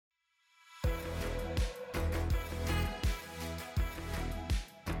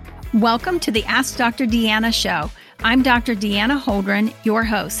Welcome to the Ask Dr. Deanna show. I'm Dr. Deanna Holdren, your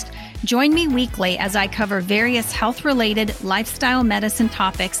host. Join me weekly as I cover various health-related lifestyle medicine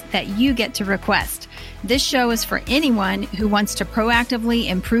topics that you get to request. This show is for anyone who wants to proactively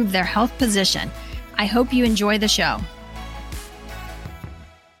improve their health position. I hope you enjoy the show.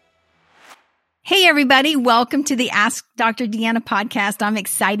 Hey, everybody. Welcome to the Ask Dr. Deanna podcast. I'm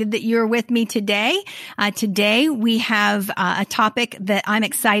excited that you're with me today. Today, we have a topic that I'm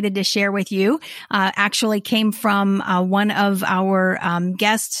excited to share with you. Actually came from one of our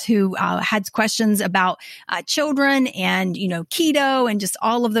guests who had questions about children and, keto and just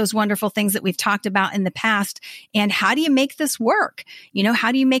all of those wonderful things that we've talked about in the past. And how do you make this work?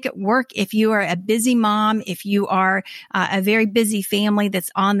 How do you make it work if you are a busy mom, if you are a very busy family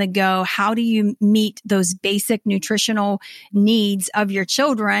that's on the go? How do you meet those basic nutritional needs of your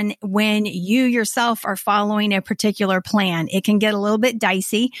children when you yourself are following a particular plan? It can get a little bit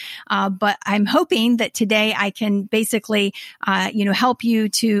dicey, but I'm hoping that today I can basically, help you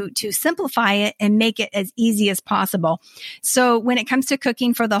to simplify it and make it as easy as possible. So when it comes to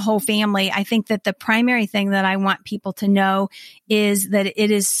cooking for the whole family, I think that the primary thing that I want people to know is that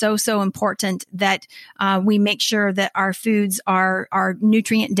it is so important that we make sure that our foods are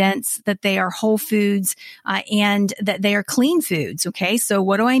nutrient dense, that they are whole foods, and that they are clean foods. Okay. So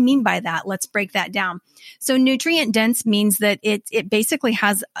what do I mean by that? Let's break that down. So nutrient dense means that it basically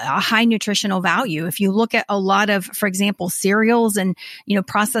has a high nutritional value. If you look at a lot of, for example, cereals and,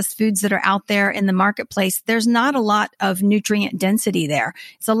 processed foods that are out there in the marketplace, there's not a lot of nutrient density there.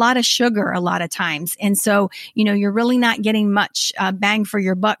 It's a lot of sugar a lot of times. And so, you're really not getting much bang for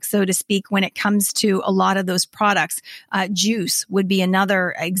your buck, so to speak, when it comes to a lot of those products. Juice would be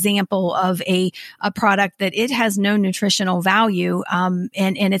another example of a product that it has no nutritional value, and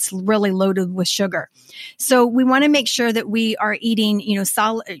it's really loaded with sugar. So we want to make sure that we are eating,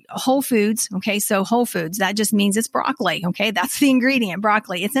 solid whole foods. Okay. So whole foods, that just means it's broccoli. Okay. That's the ingredient,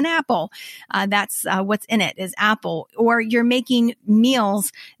 broccoli. It's an apple. That's what's in it is apple. Or you're making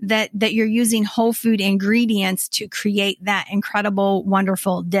meals that you're using whole food ingredients to create that incredible,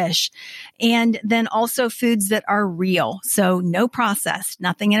 wonderful dish. And then also foods that are real. So no processed,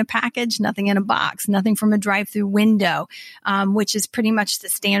 nothing in a package, nothing in a box, nothing from a drive-through window, which is pretty much the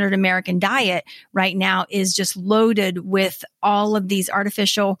standard American diet right now, is just loaded with all of these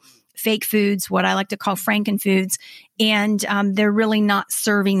artificial fake foods, what I like to call frankenfoods, and they're really not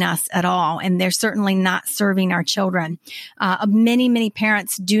serving us at all, and they're certainly not serving our children. Many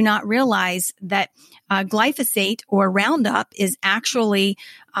parents do not realize that glyphosate or Roundup is actually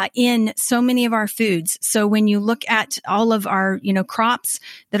in so many of our foods. So when you look at all of our, crops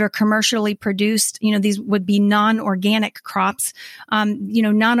that are commercially produced, these would be non-organic crops.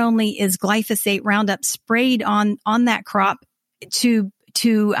 Not only is glyphosate Roundup sprayed on that crop to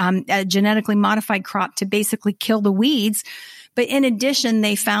a genetically modified crop to basically kill the weeds, but in addition,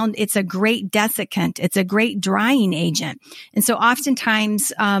 they found it's a great desiccant. It's a great drying agent. And so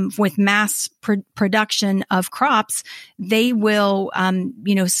oftentimes, with mass production of crops, they will,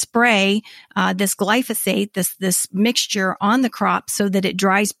 spray, this glyphosate, this mixture on the crop so that it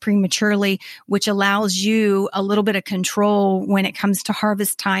dries prematurely, which allows you a little bit of control when it comes to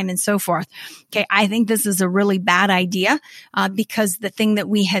harvest time and so forth. Okay. I think this is a really bad idea, because the thing that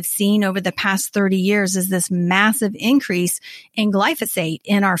we have seen over the past 30 years is this massive increase in glyphosate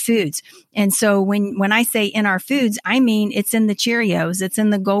in our foods. And so when I say in our foods, I mean, it's in the Cheerios, it's in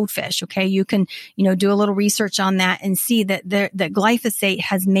the Goldfish. Okay. You can, do a little research on that and see that that glyphosate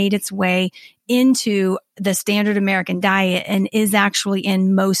has made its way into the standard American diet and is actually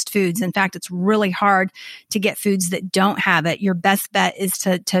in most foods. In fact, it's really hard to get foods that don't have it. Your best bet is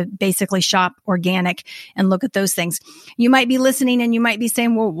to basically shop organic and look at those things. You might be listening and you might be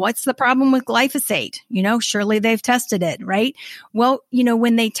saying, well, what's the problem with glyphosate? Surely they've tested it, right? Well,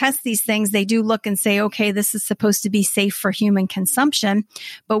 when they test these things, they do look and say, okay, this is supposed to be safe for human consumption.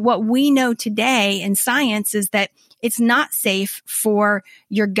 But what we know today in science is that it's not safe for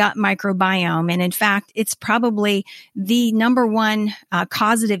your gut microbiome. And in fact, it's probably the number one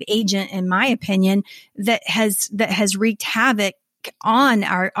causative agent, in my opinion, that has wreaked havoc on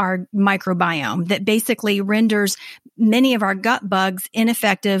our microbiome, that basically renders many of our gut bugs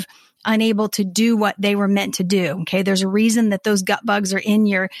ineffective, unable to do what they were meant to do. Okay. There's a reason that those gut bugs are in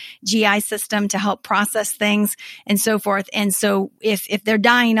your GI system to help process things and so forth. And so if they're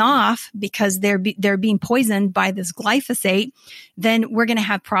dying off because they're being poisoned by this glyphosate, then we're going to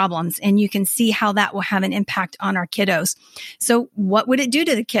have problems. And you can see how that will have an impact on our kiddos. So what would it do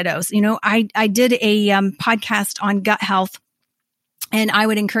to the kiddos? I did a podcast on gut health And I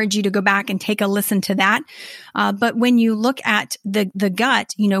would encourage you to go back and take a listen to that. But when you look at the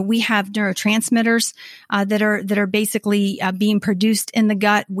gut, we have neurotransmitters that are basically being produced in the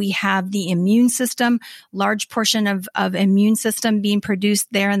gut. We have the immune system, large portion of immune system being produced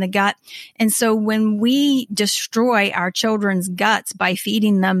there in the gut. And so when we destroy our children's guts by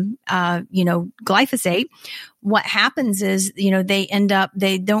feeding them, glyphosate, what happens is,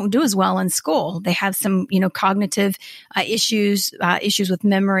 they don't do as well in school. They have some, cognitive issues with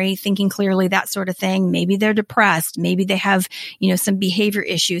memory, thinking clearly, that sort of thing. Maybe they're depressed. Maybe they have, some behavior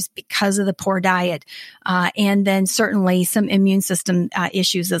issues because of the poor diet. And then certainly some immune system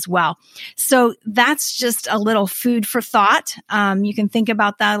issues as well. So that's just a little food for thought. You can think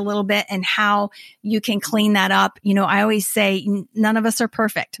about that a little bit and how you can clean that up. I always say none of us are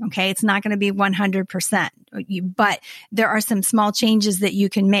perfect. Okay. It's not going to be 100%. But there are some small changes that you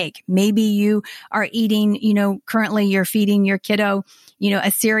can make. Maybe you are eating, currently you're feeding your kiddo,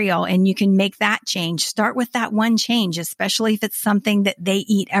 a cereal, and you can make that change. Start with that one change, especially if it's something that they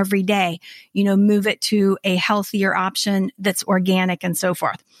eat every day. Move it to a healthier option that's organic and so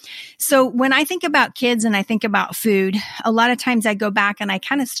forth. So when I think about kids and I think about food, a lot of times I go back and I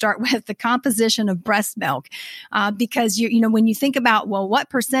kind of start with the composition of breast milk, because when you think about, well, what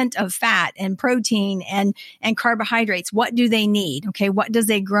percent of fat and protein and carbohydrates, what do they need? Okay. What does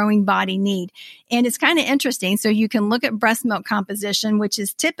a growing body need? And it's kind of interesting. So you can look at breast milk composition, which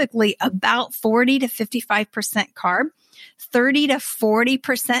is typically about 40 to 55% carb, 30 to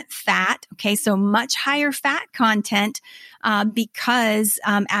 40% fat. Okay. So much higher fat content, because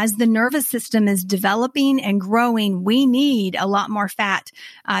as the nervous system is developing and growing, we need a lot more fat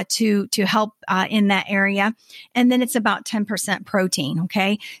to help in that area. And then it's about 10% protein.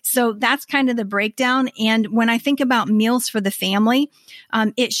 Okay. So that's kind of the breakdown. And when I think about meals for the family,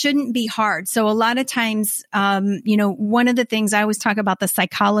 it shouldn't be hard. So a lot of times, one of the things I always talk about, the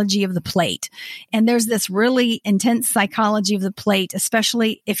psychology of the plate. And there's this really intense psychology of the plate,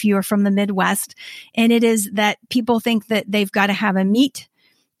 especially if you are from the Midwest. And it is that people think that they've got to have a meat,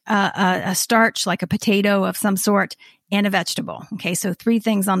 a starch, like a potato of some sort, and a vegetable. Okay. So 3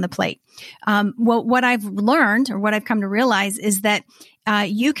 things on the plate. Well, what I've learned, or what I've come to realize, is that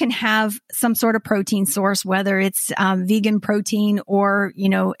you can have some sort of protein source, whether it's vegan protein or,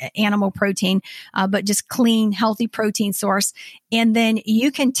 animal protein, but just clean, healthy protein source. And then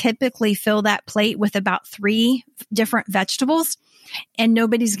you can typically fill that plate with about 3 different vegetables. And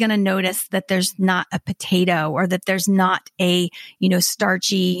nobody's going to notice that there's not a potato or that there's not a,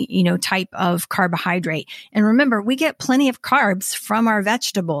 starchy, type of carbohydrate. And remember, we get plenty of carbs from our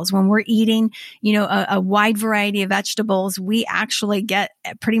vegetables. When we're eating, a wide variety of vegetables, we actually get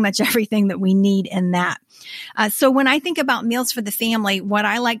pretty much everything that we need in that. So when I think about meals for the family, what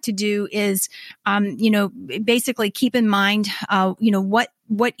I like to do is, basically keep in mind,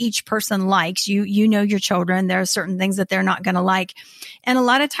 what each person likes. You know your children. There are certain things that they're not going to like. And a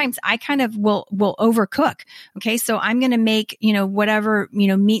lot of times I kind of will overcook. Okay. So I'm going to make, whatever,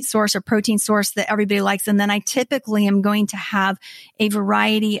 meat source or protein source that everybody likes. And then I typically am going to have a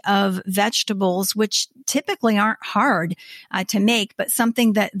variety of vegetables, which typically aren't hard to make, but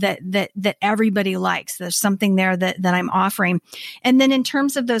something that everybody likes. There's something there that I'm offering. And then in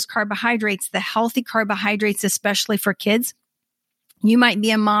terms of those carbohydrates, the healthy carbohydrates, especially for kids, you might be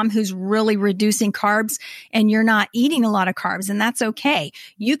a mom who's really reducing carbs and you're not eating a lot of carbs, and that's okay.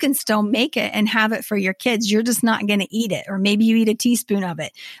 You can still make it and have it for your kids. You're just not going to eat it, or maybe you eat a teaspoon of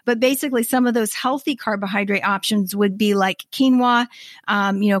it. But basically some of those healthy carbohydrate options would be like quinoa,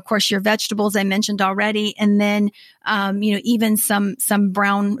 of course your vegetables I mentioned already. And then, even some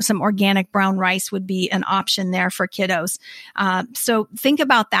organic brown rice would be an option there for kiddos. So think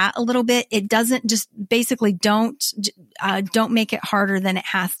about that a little bit. It doesn't just basically don't make it harder than it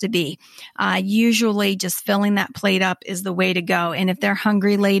has to be. Usually just filling that plate up is the way to go. And if they're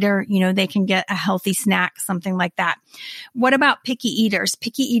hungry later, they can get a healthy snack, something like that. What about picky eaters?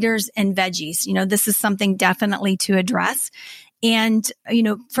 Picky eaters and veggies. This is something definitely to address. And,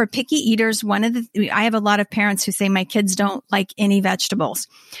 for picky eaters, I have a lot of parents who say my kids don't like any vegetables.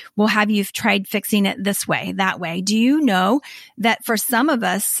 Well, have you tried fixing it this way, that way? Do you know that for some of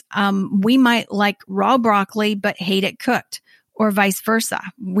us, we might like raw broccoli, but hate it cooked, or vice versa?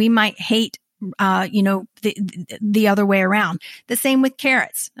 We might hate the other way around. The same with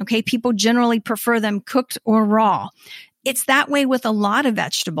carrots. Okay. People generally prefer them cooked or raw. It's that way with a lot of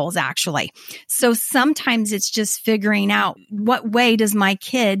vegetables, actually. So sometimes it's just figuring out, what way does my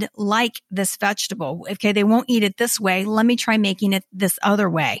kid like this vegetable? Okay, they won't eat it this way. Let me try making it this other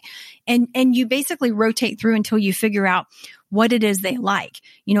way. And you basically rotate through until you figure out what it is they like.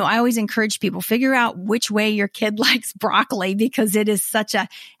 I always encourage people, figure out which way your kid likes broccoli, because it is such a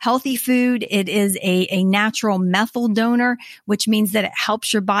healthy food. It is a natural methyl donor, which means that it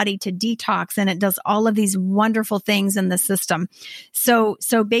helps your body to detox, and it does all of these wonderful things in the system. So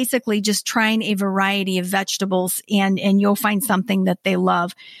basically just trying a variety of vegetables, and you'll find something that they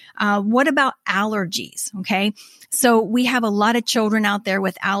love. What about allergies? Okay. So we have a lot of children out there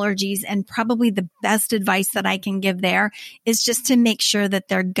with allergies, and probably the best advice that I can give there is just to make sure that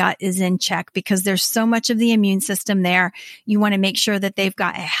their gut is in check, because there's so much of the immune system there. You want to make sure that they've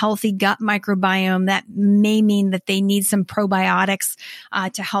got a healthy gut microbiome. That may mean that they need some probiotics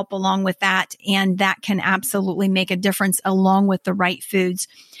to help along with that. And that can absolutely make a difference along with the right foods.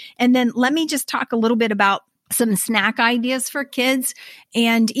 And then let me just talk a little bit about some snack ideas for kids,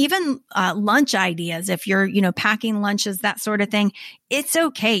 and even lunch ideas. If you're, packing lunches, that sort of thing, it's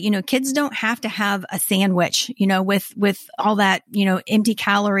okay. Kids don't have to have a sandwich, with all that, empty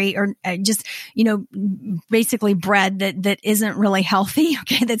calorie or just, basically bread that isn't really healthy.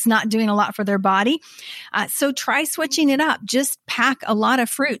 Okay. That's not doing a lot for their body. So try switching it up. Just pack a lot of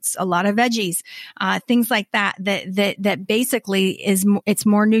fruits, a lot of veggies, things like that basically it's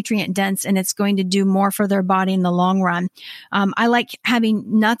more nutrient dense, and it's going to do more for their body in the long run. I like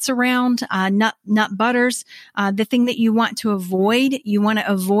having nuts around, nut butters. The thing that you want to avoid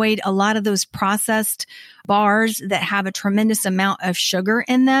a lot of those processed bars that have a tremendous amount of sugar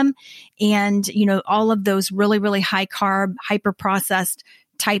in them. And, all of those really, really high carb, hyper processed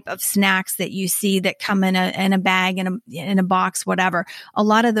type of snacks that you see that come in a bag, in a box, whatever. A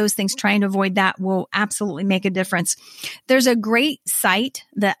lot of those things, trying to avoid that will absolutely make a difference. There's a great site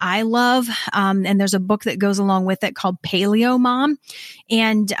that I love, and there's a book that goes along with it called Paleo Mom.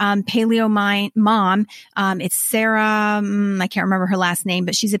 And Paleo Mom, it's Sarah, I can't remember her last name,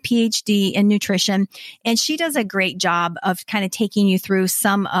 but she's a PhD in nutrition, and she does a great job of kind of taking you through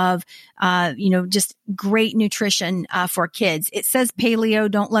some of, just great nutrition for kids. It says paleo.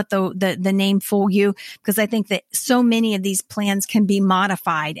 Don't let the name fool you, because I think that so many of these plans can be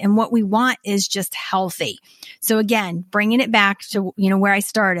modified, and what we want is just healthy. So again, bringing it back to, where I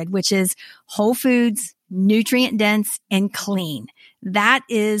started, which is whole foods, nutrient dense, and clean. That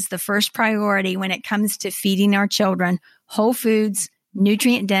is the first priority when it comes to feeding our children. Whole foods,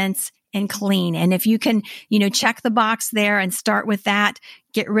 nutrient dense, and clean. And if you can, check the box there and start with that,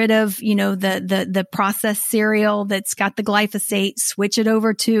 get rid of, the processed cereal that's got the glyphosate, switch it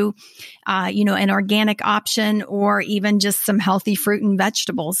over to, an organic option, or even just some healthy fruit and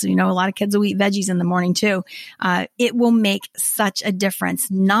vegetables. A lot of kids will eat veggies in the morning too. It will make such a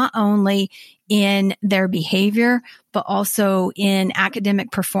difference, not only in their behavior, but also in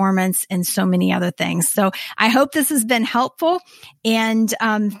academic performance and so many other things. So I hope this has been helpful. And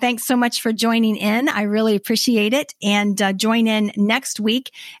thanks so much for joining in. I really appreciate it. And join in next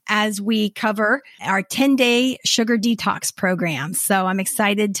week as we cover our 10-day sugar detox program. So I'm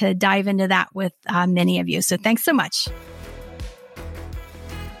excited to dive into that with many of you. So thanks so much.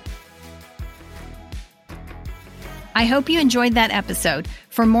 I hope you enjoyed that episode.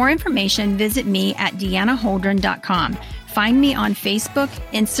 For more information, visit me at DeannaHoldren.com. Find me on Facebook,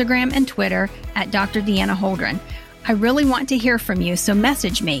 Instagram, and Twitter at Dr. Deanna Holdren. I really want to hear from you, so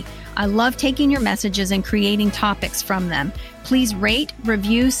message me. I love taking your messages and creating topics from them. Please rate,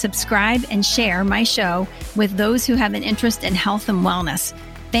 review, subscribe, and share my show with those who have an interest in health and wellness.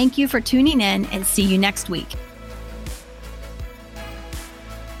 Thank you for tuning in, and see you next week.